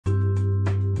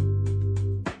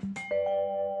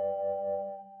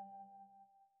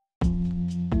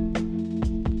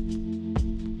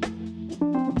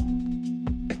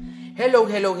Hello,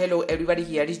 everybody.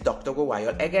 Here is Dr.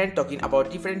 Gowayol again talking about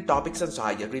different topics and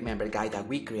subjects. Remember, guys, that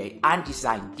we create and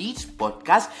design this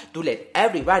podcast to let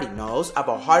everybody knows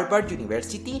about Harvard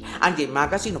University and the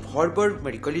magazine of Harvard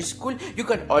Medical School. You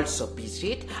can also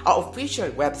visit our official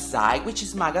website, which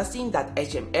is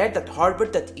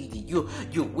magazine.hmr.harvard.edu.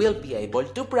 You will be able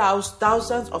to browse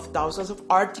thousands of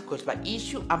articles by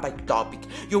issue and by topic.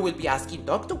 You will be asking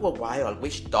Dr. Gowayol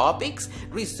which topics: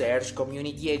 research,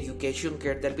 community, education,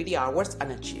 care, delivery hours,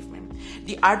 and achievement.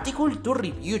 The article to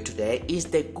review today is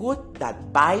The Good That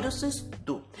Viruses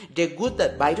Do. The good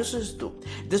that viruses do.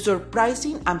 The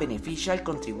surprising and beneficial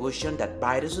contribution that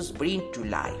viruses bring to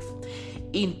life.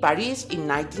 In Paris in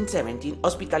 1917,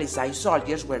 hospitalized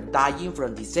soldiers were dying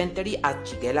from dysentery as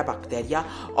Shigella bacteria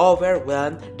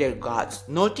overwhelmed their guts.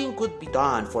 Nothing could be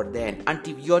done for them.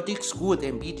 Antibiotics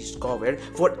couldn't be discovered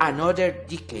for another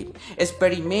decade.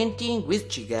 Experimenting with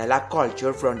Shigella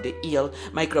culture from the ill,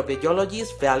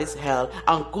 microbiologist Felix Hell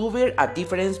uncovered a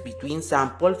difference between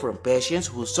samples from patients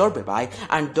who survived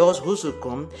and those who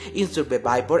succumbed in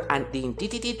survivor, and the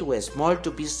entity too small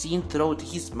to be seen through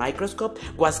his microscope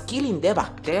was killing the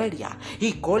bacteria.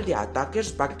 He called the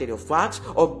attackers bacteriophages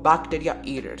or bacteria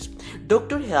eaters.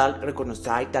 Dr. Hell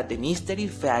recognized that the mystery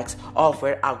facts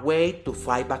offer a way to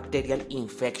fight bacterial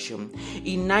infection.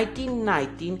 In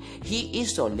 1919, he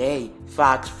isolated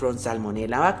facts from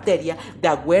Salmonella bacteria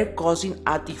that were causing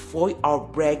a typhoid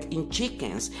outbreak in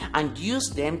chickens and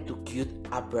used them to cure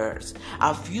a bird.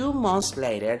 A few months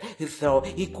later, he thought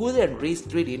he couldn't risk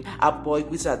treating a boy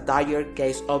with a dire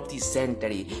case of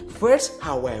dysentery. First,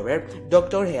 however,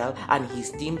 Dr. Hell and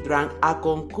his team drank a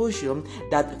concoction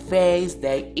that phase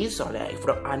they isolate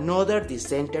from another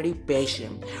dysentery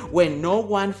patient. When no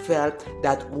one felt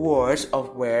that worse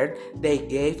of word, they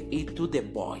gave it to the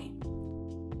boy.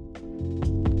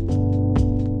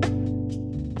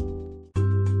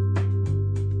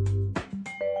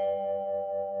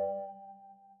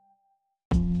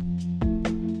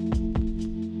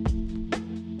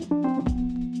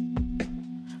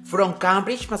 From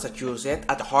Cambridge, Massachusetts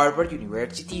at Harvard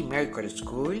University Medical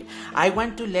School, I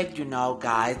want to let you know,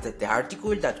 guys, that the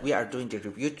article that we are doing the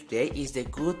review today is The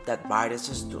Good That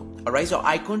Viruses Do. Alright, so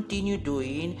I continue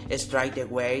doing straight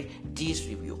away this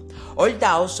review.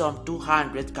 Although some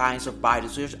 200 kinds of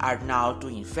viruses are now to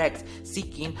infect,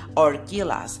 sicken, or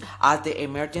kill us, as the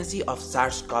emergency of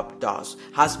SARS-CoV does,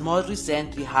 has most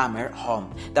recently hammered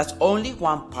home. That's only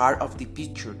one part of the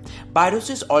picture.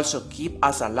 Viruses also keep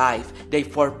us alive. They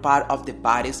form part of the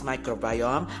body's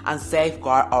microbiome and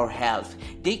safeguard our health.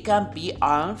 They can be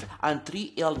armed and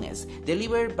treat illness,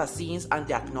 deliver vaccines, and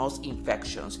diagnose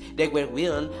infections. They were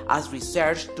built as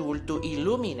research tools to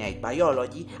illuminate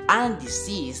biology and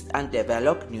disease and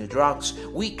develop new drugs.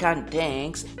 We can,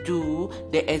 thanks to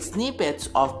the snippets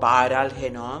of viral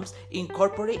genomes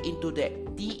incorporated into the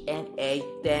DNA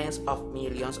tens of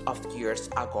millions of years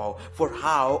ago, for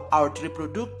how our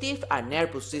reproductive and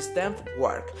nervous systems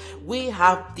work. We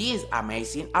have these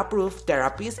amazing approved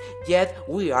therapies, yet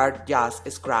we are just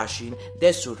scratching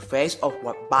the surface of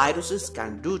what viruses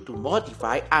can do to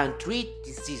modify and treat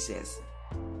diseases.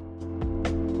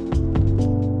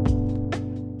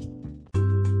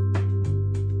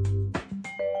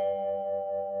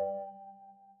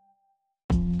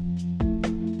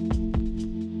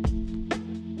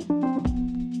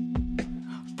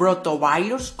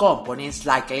 Protovirus components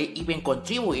likely even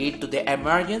contribute to the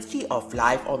emergency of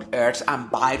life on Earth, and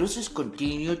viruses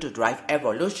continue to drive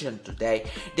evolution today.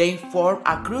 They form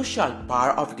a crucial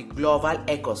part of the global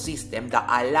ecosystem that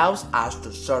allows us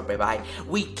to survive.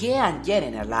 We can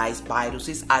generalize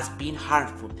viruses as being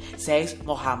harmful, says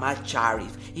Mohammad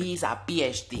Sharif. He is a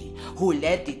PhD who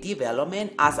led the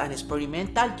development as an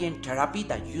experimental gene therapy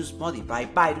that used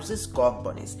modified viruses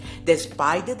components.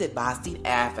 Despite the devastating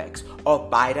effects of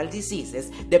viral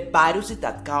diseases, the viruses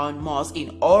that count most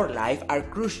in our life are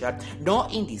crucial,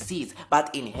 not in disease, but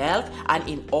in health and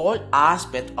in all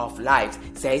aspects of life,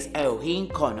 says Eugene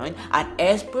Conant, an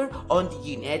expert on the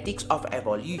genetics of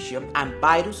evolution and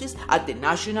viruses at the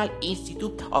National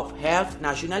Institute of Health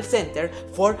National Center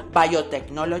for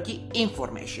Biotechnology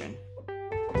Information.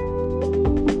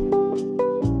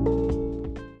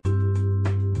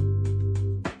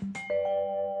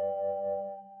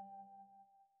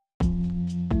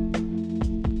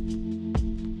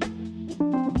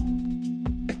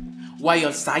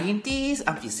 While scientists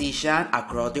and physicians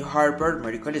across the Harvard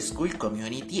Medical School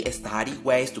community study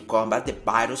ways to combat the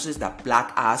viruses that plague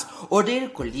us, other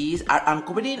colleagues are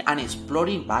uncovering and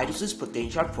exploring viruses'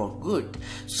 potential for good.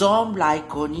 Some, like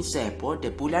Connie Seppo,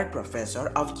 the Bullard Professor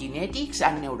of Genetics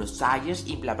and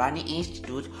Neuroscience in Blavani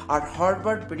Institute at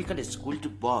Harvard Medical School, do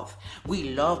both.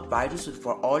 We love viruses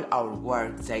for all our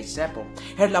work, says Seppo.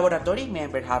 Her laboratory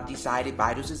members have designed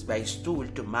viruses-based tools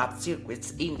to map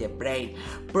circuits in the brain,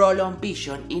 prolong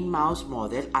vision in mouse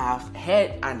models of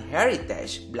head and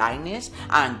heritage, blindness,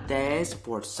 and tests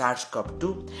for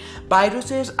SARS-CoV-2.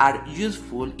 Viruses are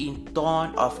useful in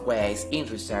tons of ways in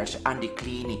research and the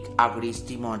clinic, agrees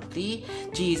Timothy.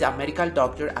 She is a medical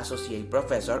doctor, associate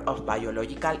professor of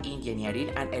biological engineering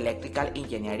and electrical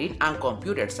engineering and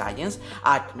computer science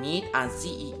at MIT and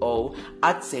CEO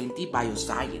at Senti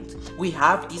Bioscience. We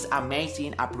have these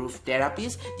amazing approved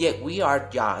therapies, yet we are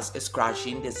just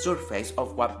scratching the surface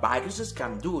of what viruses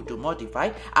can do to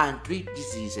modify and treat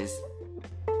diseases.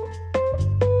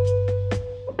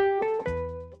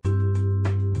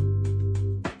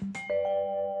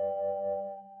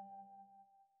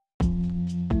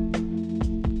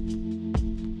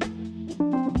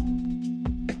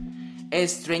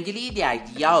 Strangely, the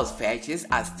idea of phages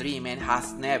as treatment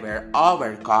has never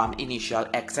overcome initial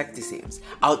skepticism.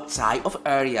 Outside of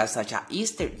areas such as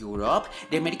Eastern Europe,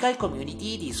 the medical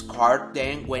community discarded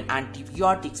them when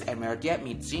antibiotics emerged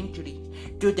mid-century.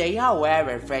 Today,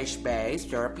 however, phage-based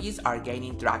therapies are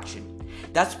gaining traction.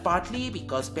 That's partly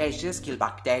because phages kill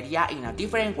bacteria in a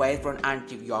different way from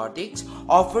antibiotics,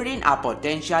 offering a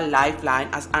potential lifeline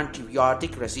as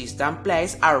antibiotic resistance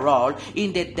plays a role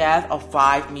in the death of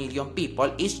 5 million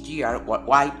people each year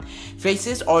worldwide.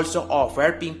 Phages also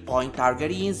offer pinpoint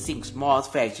targeting since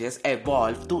most phages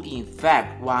evolve to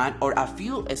infect one or a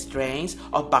few strains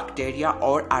of bacteria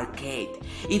or archaea,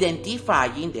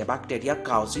 identifying the bacteria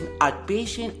causing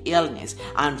outpatient illness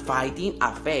and finding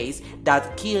a phage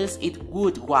that kills it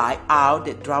would wipe out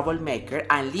the troublemaker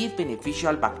and leave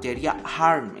beneficial bacteria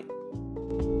harmed.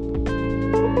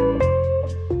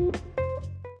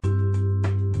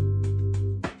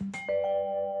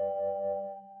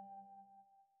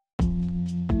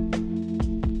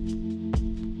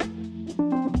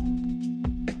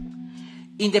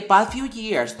 In the past few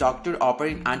years, doctors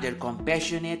operating under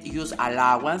compassionate use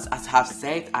allowance have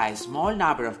saved a small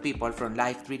number of people from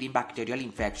life-threatening bacterial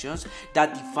infections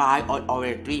that defy all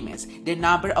other treatments. The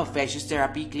number of phage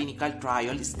therapy clinical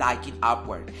trials is spiking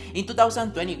upward. In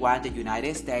 2021, the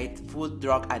United States Food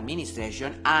Drug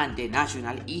Administration and the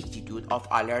National Institute of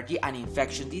Allergy and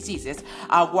Infectious Diseases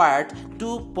awarded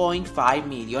 $2.5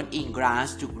 million in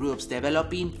grants to groups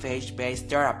developing phage-based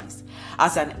therapies.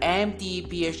 As an MD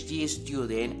PhD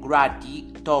student,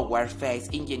 graduated toward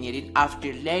phage engineering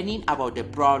after learning about the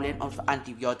problem of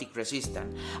antibiotic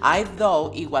resistance. I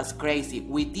thought it was crazy.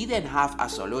 We didn't have a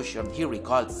solution, he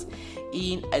recalls.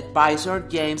 In advisor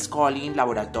James Collins'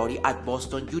 laboratory at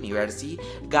Boston University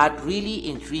got really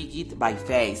intrigued by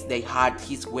phage. They had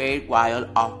his worthwhile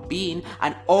of being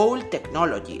an old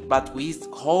technology, but with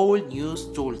whole new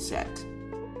tool set.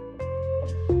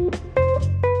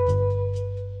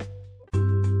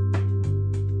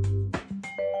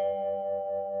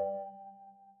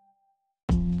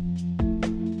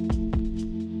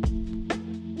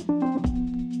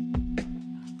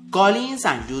 Collins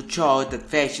and Yu showed that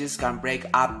phages can break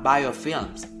up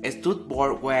biofilms,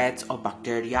 stud-borne webs of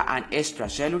bacteria and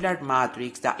extracellular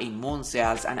matrix that immune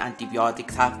cells and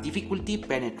antibiotics have difficulty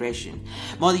penetration,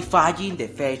 modifying the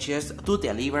phages to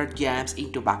deliver germs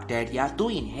into bacteria to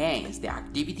enhance the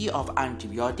activity of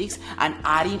antibiotics and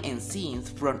adding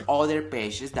enzymes from other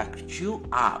phages that chew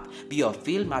up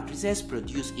biofilm matrices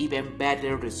produce even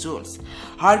better results.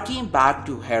 Harking back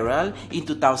to Herald, in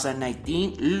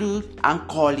 2019, Luke and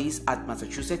Collins at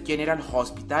Massachusetts General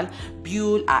Hospital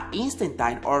viewed an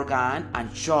intestine organ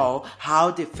and showed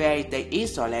how the phage they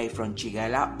isolate from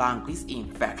Shigella vanquish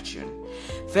infection.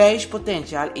 Phage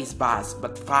potential is vast,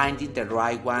 but finding the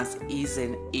right ones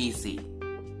isn't easy.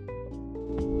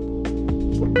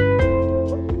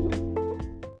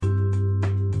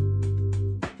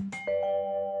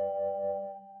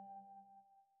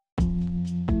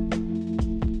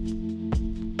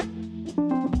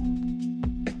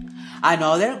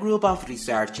 Another group of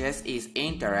researchers is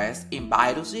interested in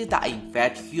viruses that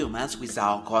infect humans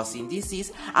without causing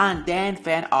disease and then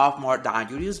fend off more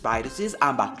dangerous viruses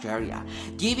and bacteria.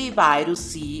 TB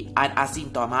virus C, an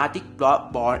asymptomatic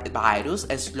blood-borne virus,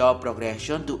 slows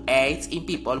progression to AIDS in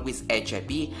people with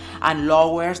HIV and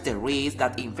lowers the risk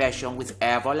that infection with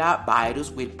Ebola virus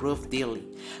will prove deadly.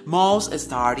 Most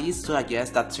studies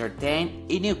suggest that certain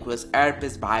innocuous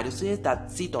herpes viruses that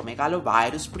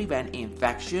cytomegalovirus prevent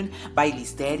infection by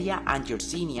Listeria and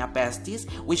Yersinia pestis,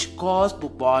 which cause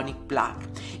bubonic plague.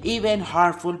 Even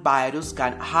harmful viruses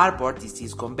can harbor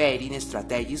disease-combating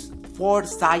strategies for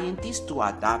scientists to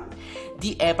adapt.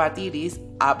 The hepatitis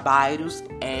virus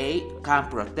A can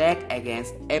protect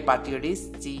against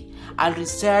hepatitis C, and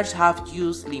research have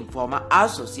used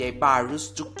lymphoma-associated virus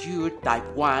to cure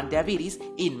type 1 diabetes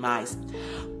in mice.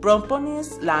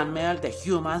 Proponents Lamel, the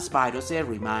human viruses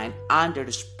remain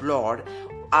underexplored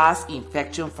as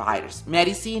infection fighters.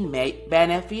 Medicine may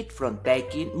benefit from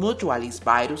taking mutualist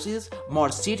viruses more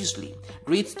seriously.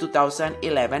 Read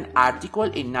 2011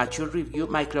 article in Nature Review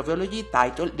Microbiology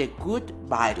titled The Good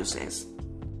Viruses.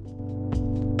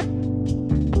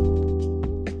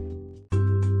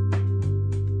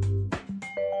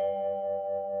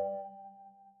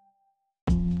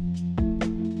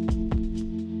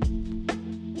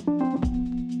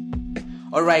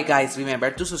 Alright guys, remember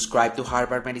to subscribe to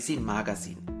Harvard Medicine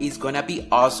Magazine. It's gonna be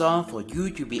awesome for you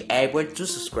to be able to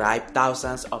subscribe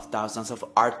thousands of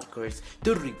articles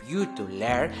to review, to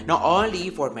learn, not only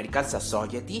for medical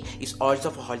society, it's also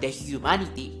for all the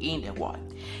humanity in the world.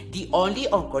 The only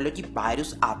oncology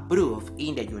virus approved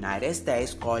in the United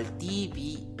States called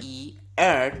TBE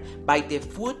earned by the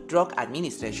Food Drug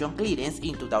Administration clearance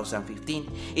in 2015.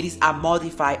 It is a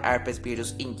modified herpes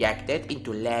virus injected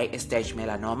into late-stage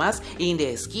melanomas in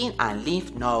the skin and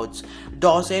lymph nodes.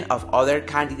 Dozens of other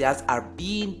candidates are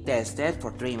being tested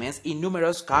for treatments in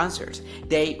numerous cancers.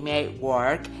 They may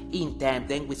work in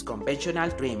tandem with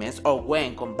conventional treatments or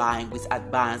when combined with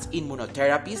advanced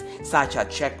immunotherapies such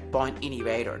as checkpoint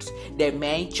inhibitors. The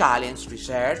main challenge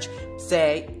research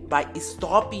say by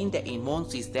stopping the immune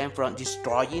system from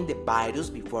destroying the virus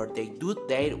before they do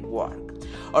their work.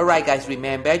 Alright guys,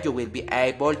 remember you will be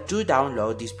able to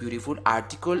download this beautiful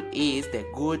article. Is the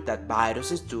good that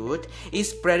viruses do.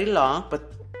 It's pretty long,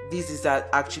 but this is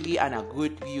actually a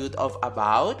good view of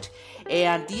about.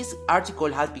 And this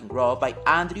article has been wrote by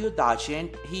Andrew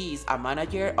Dachshund. He is a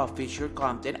manager of feature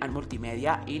content and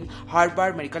multimedia in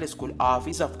Harvard Medical School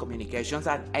Office of Communications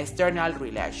and External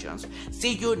Relations.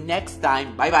 See you next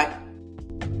time. Bye bye.